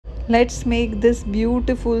Let's make this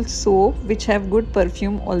beautiful soap which have good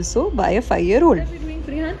perfume also by a 5-year-old. What are we doing,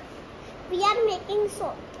 Prihan? We are making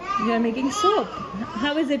soap. You are making soap.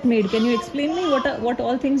 How is it made? Can you explain me what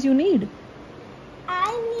all things you need?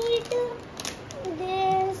 I need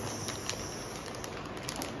this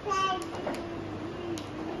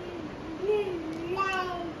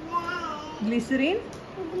Glycerin.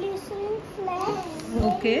 Flakes.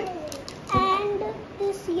 Okay. And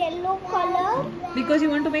this yellow color. Because you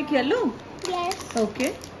want to make yellow? Yes.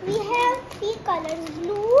 Okay. We have 3 colors: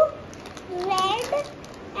 blue, red,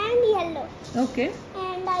 and yellow. Okay.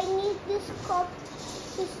 And I need this cup.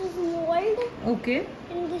 This is mold. Okay.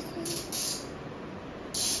 And this is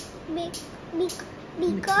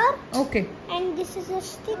beaker. Okay. And this is a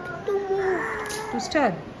stick to move. To stir.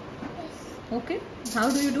 Yes. Okay. How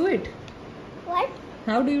do you do it? What?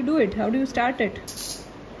 How do you do it? How do you start it?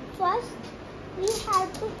 First, we have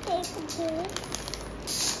to take this.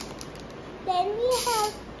 Then we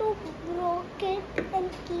have to break it and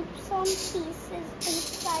keep some pieces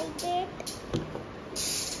inside it.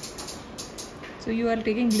 So you are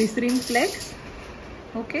taking glycerin flakes.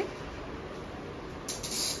 Okay.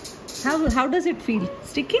 How does it feel?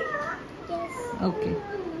 Sticky? Yes. Okay.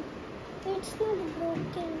 It's not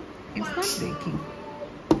broken. It's not breaking.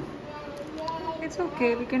 It's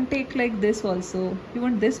okay. We can take like this also. You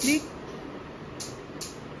want this big?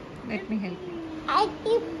 Let me help you. I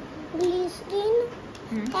keep glycerin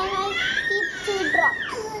and I keep 2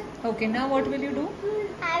 drops. Okay. Now what will you do?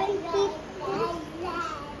 I will keep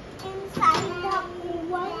inside the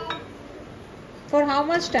oven For how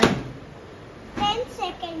much time? 10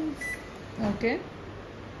 seconds. Okay.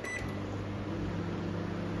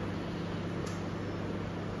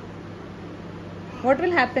 What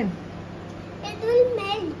will happen? It will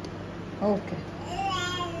melt. Okay.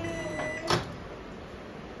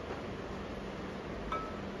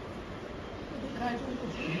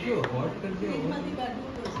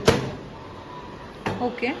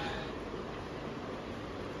 Okay.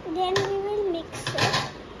 Then we will mix it.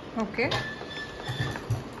 Okay.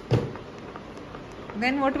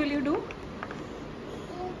 Then what will you do?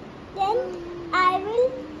 Then I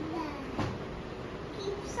will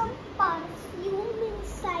keep some perfume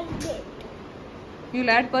inside it. You'll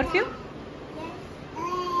add perfume?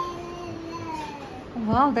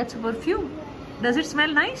 Wow, that's a perfume. Does it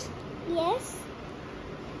smell nice? Yes.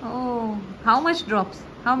 Oh, how much drops?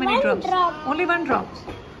 How many 1 drops? drop. Only 1 drop.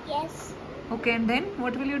 Yes. Okay, and then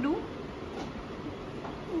what will you do?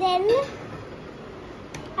 Then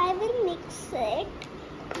I will mix it.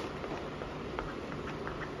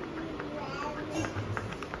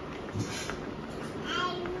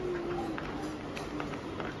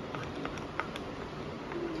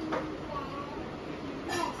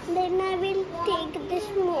 Then I will take this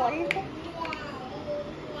mold.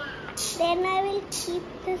 Then I will keep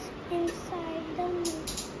this inside the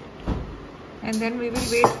mold. And then we will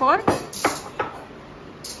wait for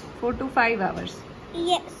 4 to 5 hours.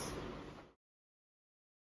 Yes.